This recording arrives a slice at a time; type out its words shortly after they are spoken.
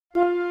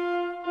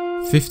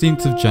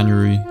15th of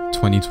January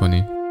 2020.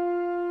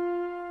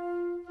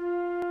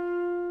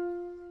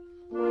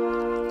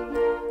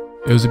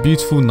 It was a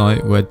beautiful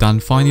night where Dan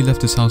finally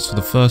left his house for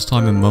the first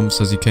time in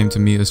months as he came to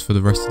meet us for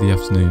the rest of the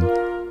afternoon.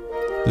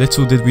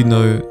 Little did we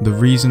know, the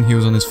reason he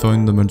was on his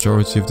phone the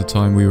majority of the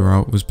time we were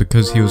out was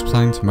because he was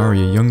planning to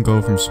marry a young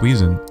girl from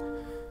Sweden.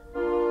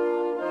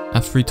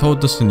 After he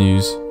told us the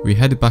news, we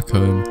headed back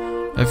home.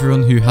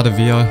 Everyone who had a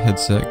VR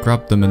headset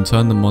grabbed them and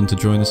turned them on to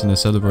join us in a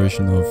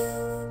celebration of...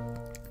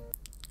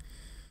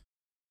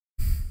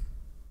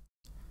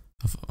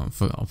 I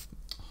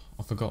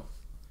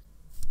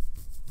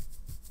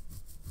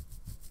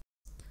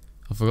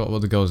forgot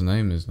what the girl's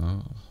name is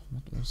now.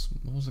 What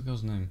was the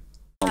girl's name?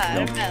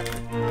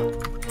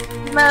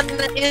 Men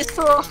i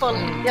så fall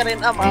är det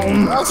en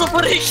amount. Alltså på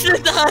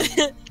riktigt,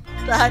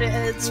 det här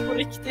är aids på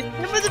riktigt.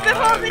 Ja, men du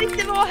behöver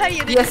inte vara här.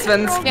 Jag är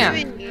svenska.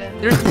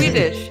 They're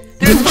Swedish.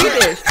 They're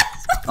Swedish.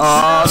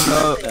 Oh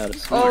no.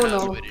 Oh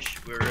no.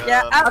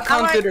 Yeah, I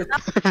can't do this.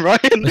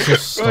 Ryan.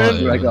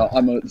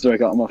 I'm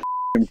a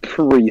f***ing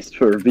priest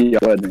for a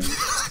VR wedding.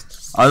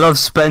 I love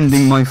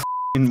spending my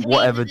f***ing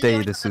whatever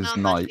day this is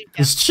night.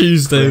 It's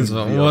Tuesdays,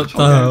 man. What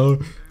the hell?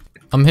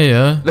 I'm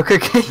here. Look at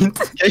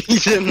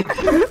Caiden.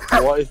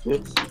 What is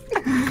this?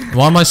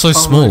 Why am I so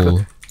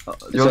small?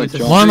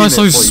 Why am I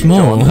so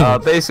small?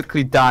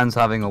 Basically, Dan's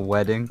having a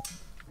wedding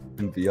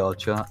in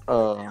VRChat.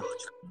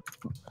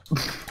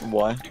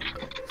 Why?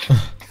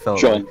 Felt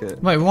John. like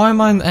it. Wait, why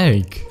am I an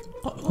egg?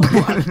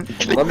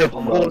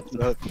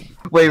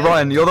 Wait,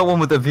 Ryan, you're the one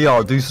with the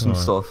VR. Do some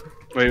stuff.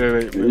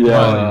 Wait.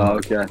 Yeah,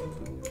 okay.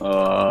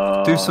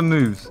 Do some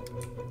moves.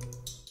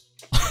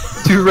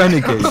 Do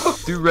renegade.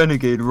 Do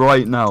renegade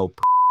right now.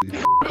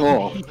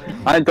 Cool.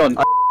 I ain't done.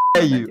 I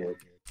dare you.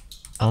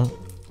 Oh.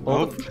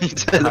 What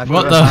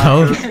the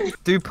hell?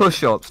 Do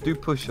push-ups. Do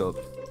push-ups.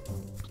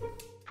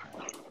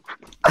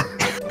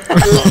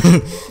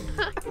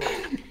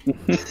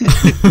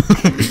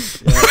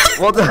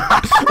 What the?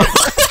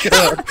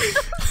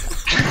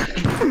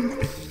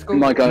 Oh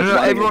my god! No,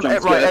 everyone,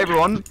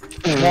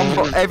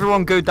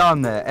 go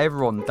down there.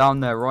 Everyone, down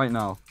there right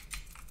now.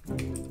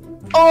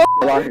 Oh!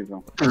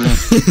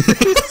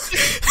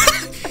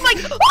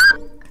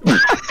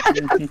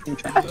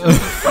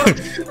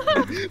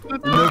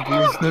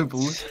 No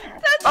balls.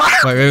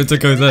 Wait, we have to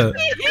go there.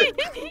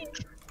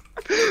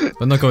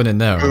 We're not going in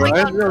there, right?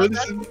 That's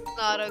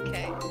not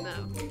okay.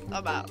 No,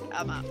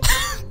 I'm out.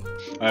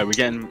 Alright, we're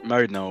getting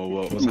married now, or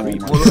what? What's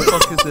happening? What the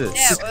fuck is this?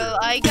 Yeah, well,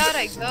 I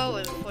gotta go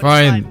in 45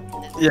 Ryan. minutes.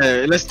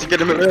 Yeah, let's get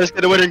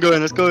the wedding going.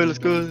 Let's go.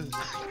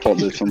 Stop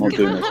this! I'm not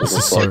doing this. This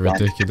is so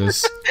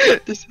ridiculous.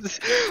 This is.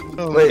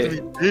 Oh,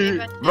 Wait,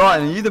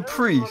 Ryan, are you the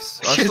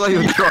priest? I swear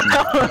you're drunk.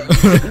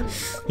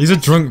 He's a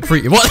drunk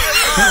priest. What?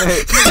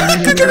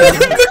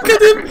 Look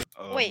at him.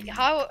 Wait,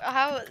 how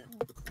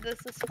does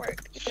this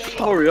work?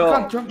 Hurry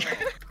up!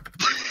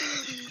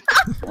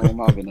 I'm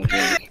having a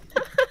drink.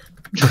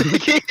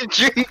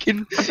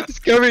 Drinking. It's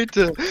going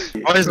to.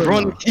 Why is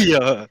Ron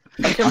here?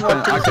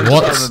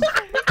 What?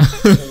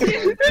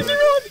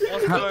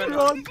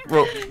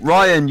 Well,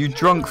 Ryan, you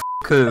drunk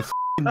f***er.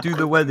 F***ing do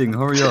the wedding.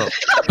 Hurry up.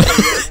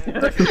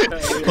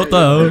 What the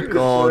hell?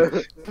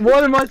 God.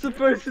 What am I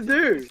supposed to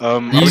do?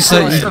 You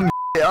said Some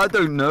I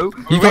don't know.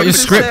 you got your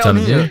script,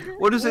 haven't you?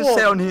 What does it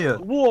say on here?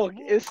 Walk.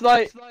 It's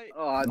like.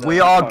 Oh, We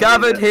are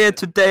gathered here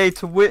today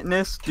to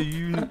witness. Do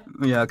you?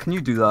 Yeah, can you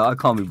do that? I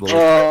can't be bothered.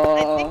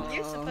 I think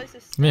you're supposed to.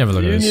 Let me have a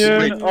look at this.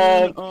 Union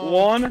of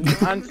 1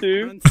 and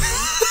 2.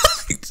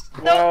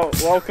 Well,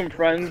 welcome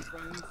friends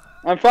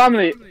and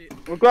family.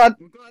 We're glad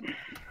to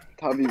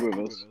have you with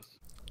us.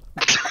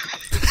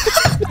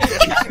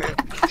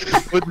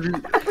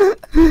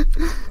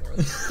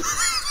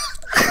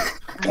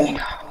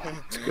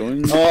 What's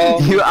going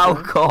on? You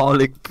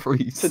alcoholic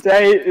priest.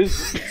 Today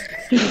is.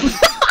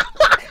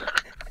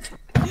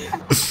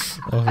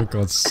 Oh, for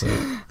God's sake.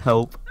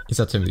 Help. He's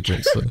had too many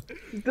drinks, though.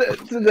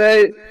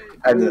 Today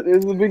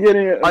is the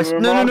beginning of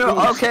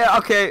No.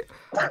 Okay.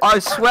 I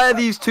swear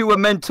these two were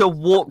meant to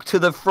walk to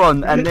the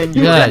front and then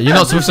you. Yeah, you're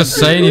not supposed to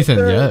say anything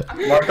yet.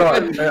 My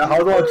god, how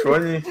do I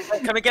join you?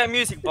 Can we get a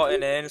music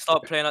button in and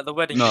start playing like the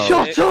wedding No.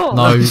 music? Shut up!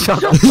 No. Shut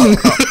the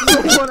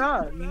fuck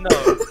up. No.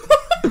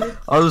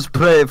 I'll just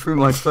play it through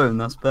my phone,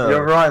 that's better. Yo,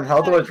 Ryan,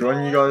 how do I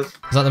join you guys? Is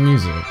that the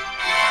music?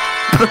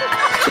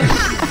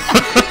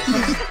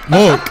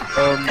 Walk!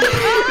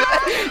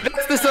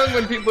 That's the song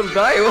when people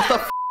die. What the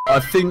f? I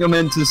think I'm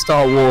meant to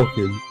start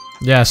walking.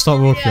 Yeah,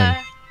 start walking.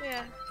 Yeah.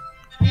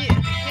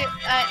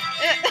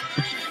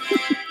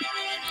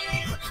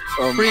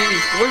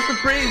 Priest. Where's the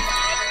priest?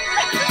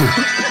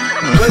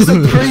 Where's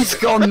the priest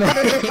gone there?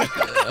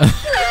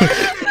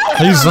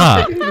 Who's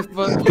that?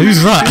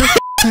 Who's that?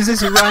 Who's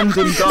this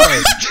random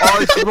guy? Oh,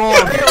 it's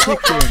Ron.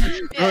 Chicken.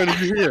 Ryan, are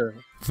you here?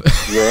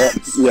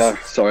 Yeah,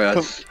 sorry, I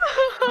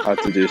had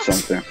to do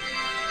something.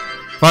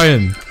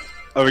 Ryan!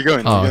 Are we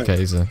going? Oh, okay,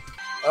 he's there.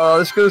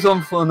 This goes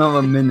on for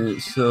another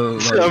minute, so.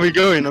 Like, Are we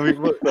going? Are we?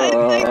 well,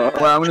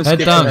 I'm gonna Head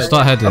skip down, ahead.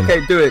 start heading.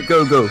 Okay, do it.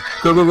 Go.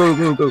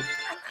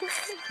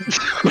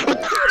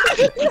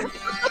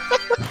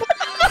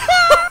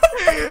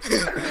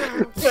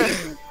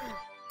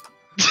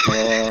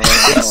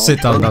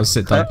 Sit down now,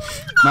 sit down.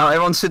 Now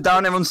everyone sit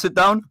down, everyone sit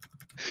down.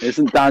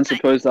 Isn't Dan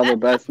supposed to have a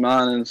best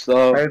man and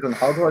stuff? Caiden,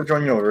 how do I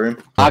join your room?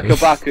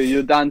 Akabaka,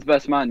 you're Dan's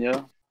best man,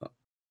 yeah?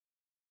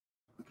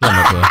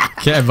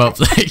 Get him up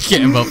there.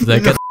 Get him up there.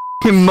 Get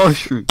Fucking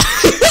mushroom.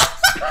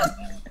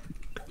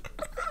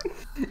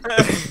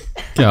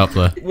 Get up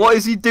there. What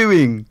is he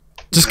doing?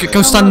 Just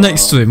go stand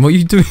next to him. What are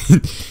you doing?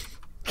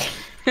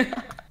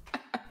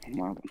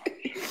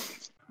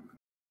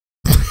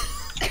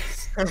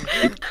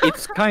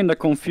 It's kinda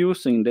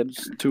confusing.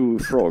 There's two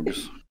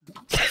frogs.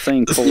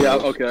 Same color. Yeah,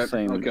 okay,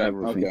 same okay,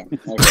 everything.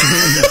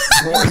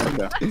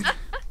 okay.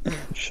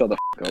 Shut the f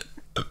up.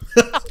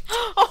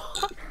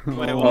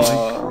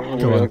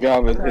 We're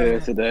gathered here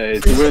today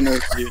to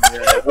witness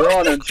Union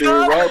 1 and 2.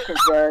 Welcome,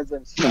 friends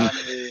and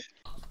family.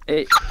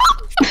 Hey.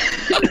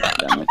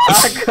 Damn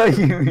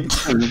it.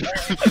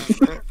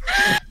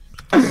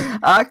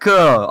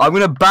 Akka, I'm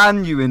gonna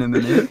ban you in a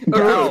minute.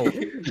 No.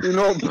 You're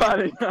not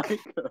banning Akka.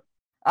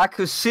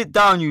 Akka, sit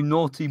down, you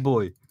naughty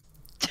boy.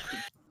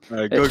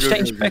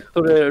 Change back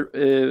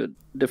to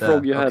the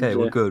frog you had. Okay,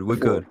 we're good, we're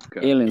good.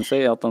 Elin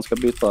säger att han ska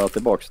byta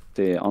tillbaks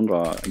till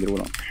andra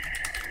grodan.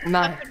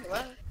 Nej.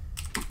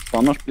 För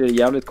annars blir det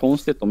jävligt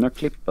konstigt om jag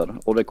klipper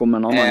och det kommer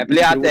en annan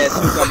groda.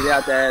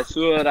 Bliate,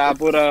 sura,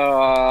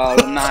 bura,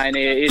 nine,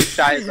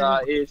 isha.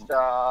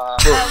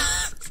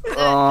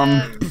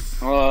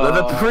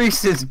 The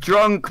priest is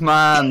drunk,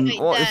 man.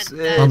 What is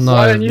it? Oh no,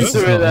 Why don't you this do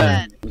is it not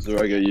then?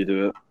 Zorago, you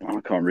do it.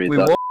 I can't read Wait,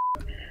 that. what?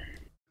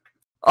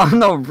 I'm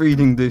not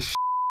reading this shit.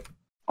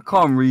 I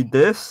can't read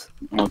this.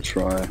 I'll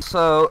try.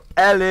 So,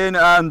 Ellen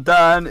and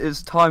Dan,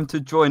 it's time to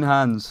join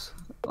hands.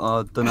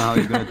 I don't know how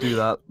you're gonna do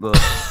that, but...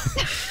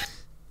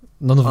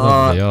 None of them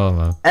really are,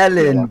 man.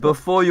 Ellen,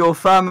 before your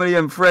family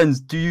and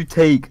friends, do you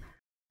take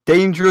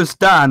Dangerous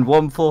Dan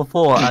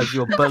 144 as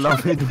your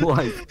beloved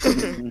wife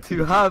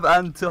to have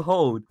and to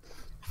hold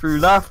through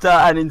laughter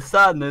and in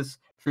sadness,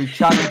 through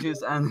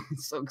challenges and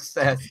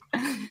success,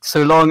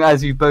 so long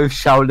as you both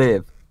shall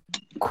live?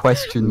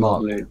 Question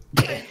mark.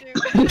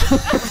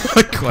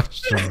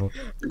 Question.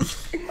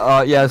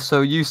 Yeah,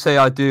 so you say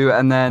I do,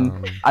 and then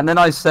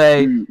I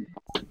say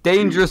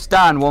Dangerous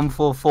Dan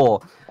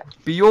 144.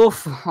 Be your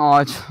it's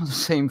the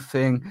same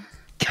thing.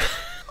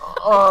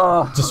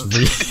 Just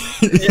read.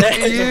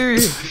 You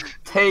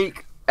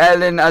take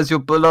Ellen as your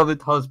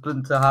beloved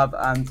husband to have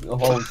and to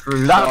hold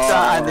through laughter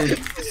and in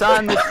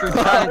sadness, through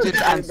challenges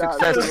and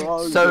success,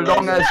 so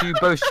long as you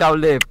both shall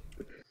live.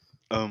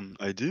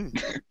 I do.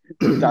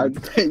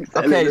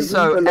 Okay,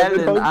 so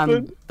Ellen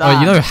and Dan. Oh,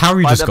 you know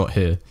Harry just got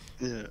here.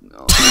 Yeah.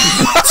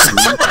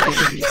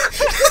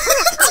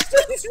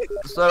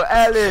 So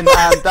Ellen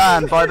and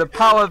Dan, by the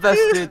power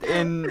vested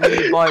in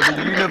me by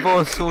the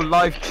Universal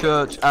Life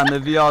Church and the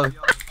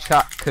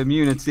VRChat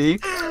community,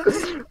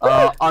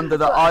 under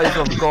the eyes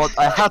of God,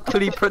 I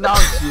happily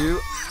pronounce you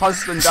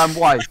husband and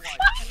wife.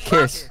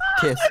 Kiss,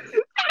 kiss.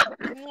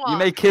 You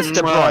may kiss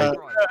the bride.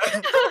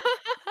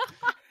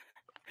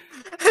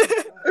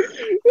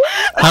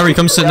 Harry,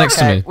 come sit next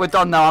to me. We're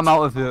done now, I'm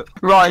out of it.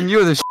 Ryan,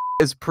 you're the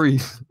shittest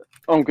priest.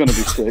 I'm gonna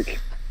be sick.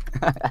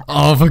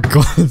 Oh, for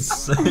God's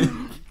sake.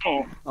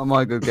 I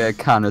might go get a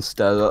can of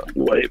Stella.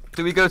 Wait.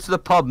 Do we go to the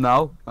pub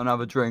now and have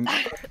a drink?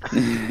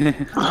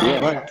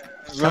 Yeah.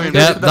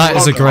 Yeah, that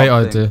is a great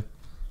idea.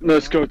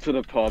 Let's go to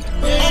the pub.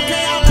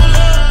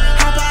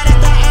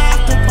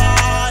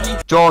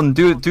 John,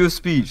 do a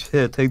speech.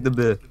 Here, take the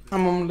beer. Oh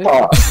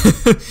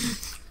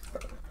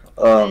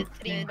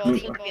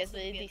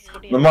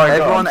my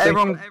God,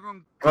 Everyone.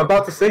 I'm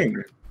about to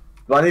sing.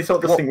 But I need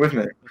someone to sing with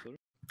me.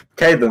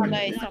 Caiden,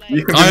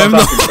 you can be I am my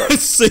not backing track.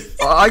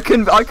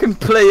 singing. I can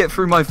play it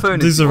through my phone.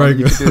 These if are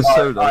you want. You can do a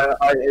solo.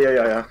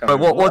 Yeah. But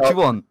what do you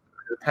want?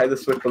 Taylor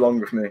Swift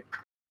along with me.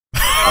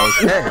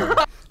 Okay.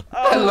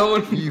 Hello.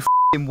 You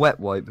f***ing wet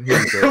wipe. Here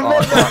we go. I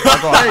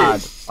got an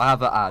ad. I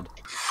have an ad.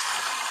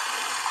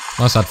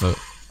 Nice advert.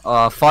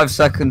 5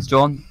 seconds,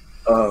 John.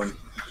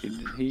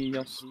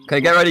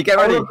 Okay, get ready.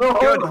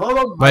 Hold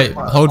on. Wait,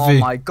 hold Oh V.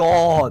 my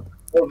God.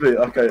 Hold me.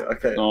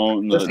 Okay. No,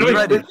 Let's Are do you it.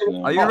 ready?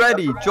 Are you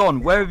ready, John?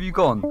 Where have you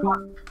gone?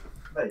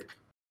 Hey.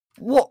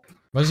 What?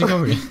 Where's he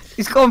going?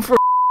 He's gone for a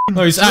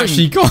No, he's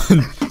actually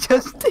gone.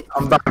 just.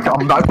 I'm back, my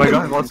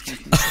guy. What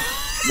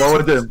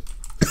we're doing?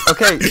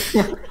 Okay,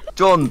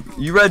 John,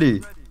 you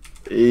ready?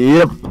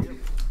 Yep.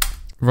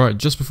 Right,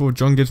 just before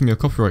John gives me a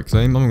copyright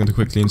claim, I'm going to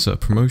quickly insert a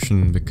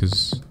promotion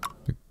because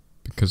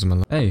of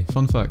my. Hey,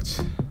 fun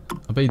fact.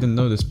 I bet you didn't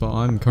know this, but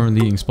I'm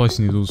currently eating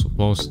spicy noodles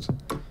whilst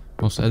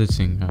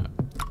editing at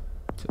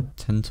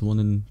 10 to 1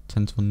 in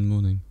the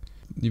morning.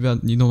 You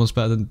know what's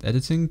better than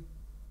editing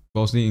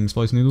whilst eating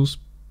spicy noodles?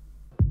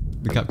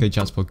 The CapCai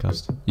Chats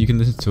podcast. You can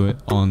listen to it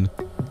on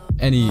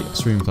any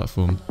streaming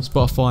platform.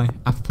 Spotify,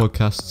 Apple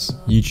Podcasts,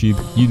 YouTube,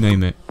 you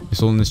name it.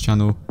 It's all on this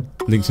channel.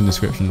 Links in the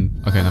description.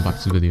 Okay, now back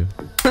to the video.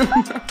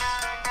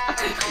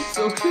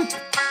 So good.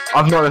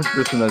 I've not listened to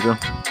this in Ezra.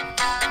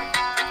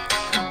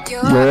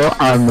 You're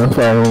on the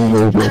phone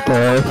with your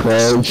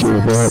boyfriend.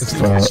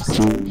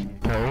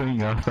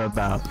 Telling us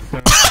about.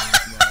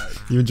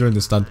 You enjoying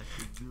this, Dan?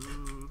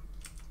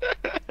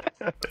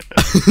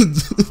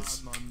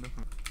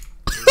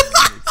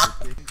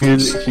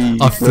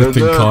 I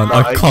flipping can't.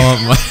 I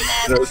can't, man.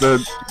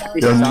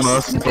 You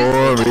must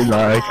story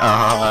like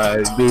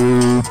I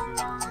do.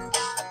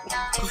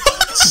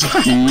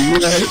 He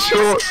wears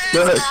short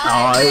skirts,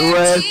 I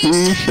wear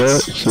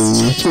t-shirt,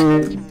 shoes,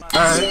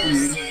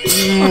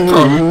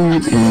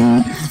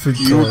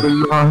 you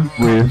belong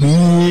with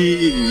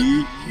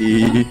me.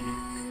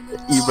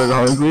 You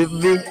belong with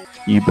me.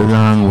 You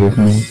belong with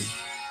me.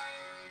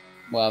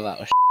 Wow, that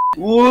was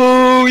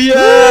Whoa,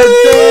 yeah,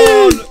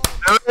 done!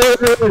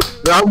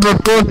 Round of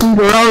applause,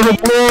 round of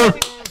applause.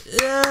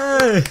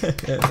 Yeah!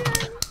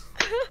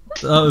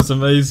 That was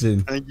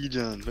amazing. Thank you,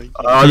 John. Thank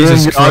you. I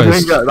Jesus didn't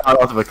Christ. get that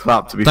out of a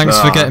clap, to be Thanks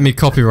fair. for getting me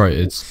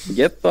copyrighted.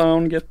 Get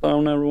down,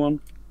 everyone.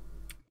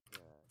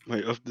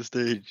 Wait, off the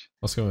stage.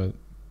 What's going on?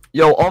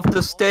 Yo, off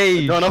the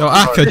stage! John, Yo,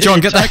 Akka, John,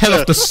 get the hell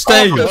off the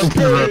stage!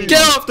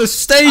 Get off the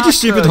stage, you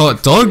stupid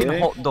hot dog! Okay.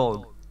 Hot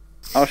dog.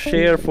 I'll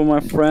share for my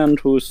friend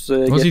who's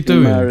What's he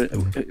getting doing? married.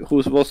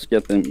 Who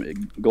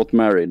got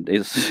married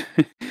is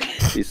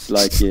is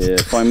like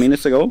 5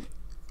 minutes ago.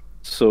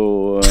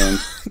 So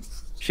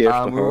cheers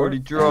to We're her. already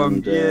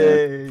drunk, and,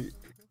 yay!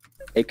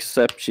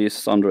 except she's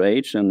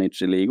underage and it's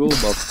illegal,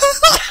 but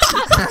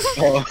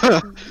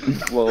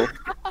well,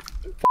 f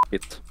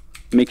it.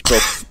 Mic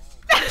drop.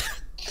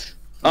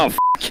 Oh f.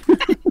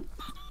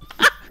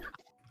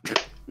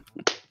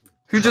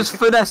 Who just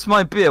finessed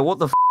my beer? What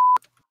the f?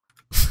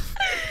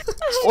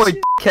 Oi,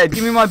 kid,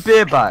 give me my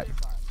beer back.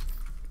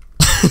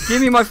 Give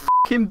me my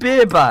fucking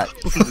beer back.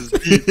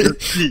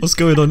 What's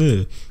going on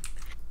here?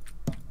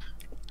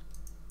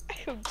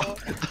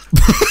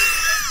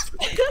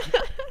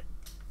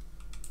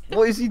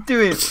 What is he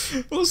doing?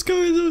 What's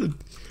going on?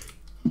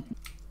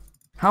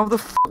 How the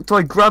f do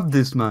I grab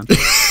this, man?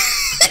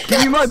 Give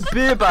me my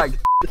beer back,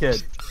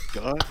 kid.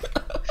 God.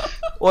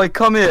 Oi,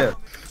 come here.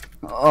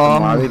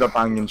 I need a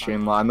banging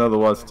tune, like, I know there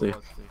was too.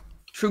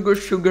 sugar,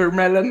 sugar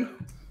melon.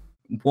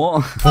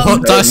 What?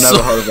 What? That's Never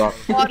so... heard of that.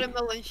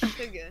 Watermelon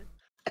sugar.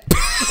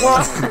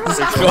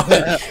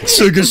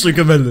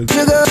 Sugar melon. Oh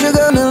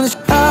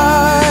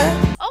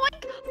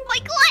my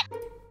god!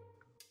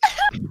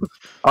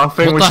 I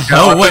think What we the should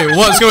hell? Wait,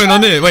 what's going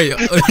on here? Wait.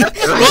 What?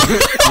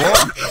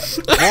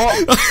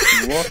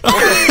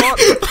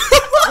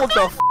 What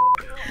the f?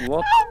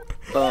 What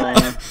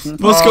the?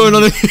 What's going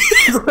on here?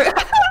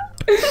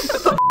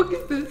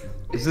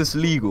 Is this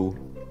legal?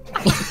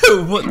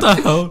 What the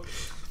hell?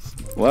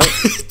 Well,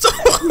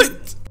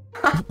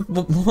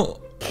 What?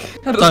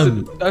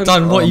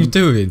 Dan, what are you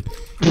doing?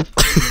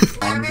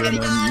 I'm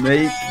gonna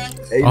make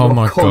a Oh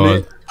my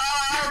comic. god.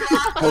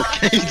 Oh,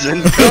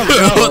 Caiden.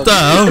 What the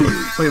hell?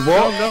 Wait,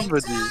 what?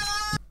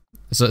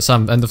 So,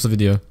 Sam, end of the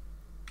video.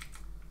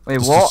 Wait,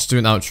 Just, what? just do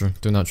an outro.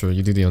 Do an outro.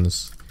 You do the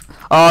honors.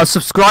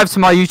 Subscribe to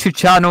my YouTube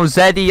channel,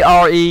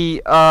 ZERREGA.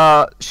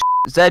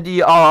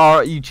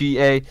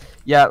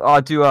 Yeah, I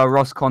do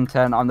Ross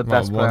content. I'm the Well,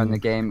 best player in one- the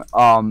game.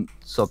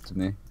 Sub to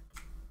me.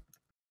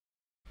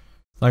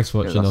 Thanks for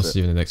watching. Yeah, I'll that's see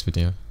you in the next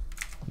video.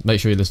 Make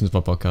sure you listen to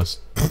my podcast.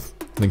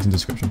 Links in the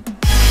description.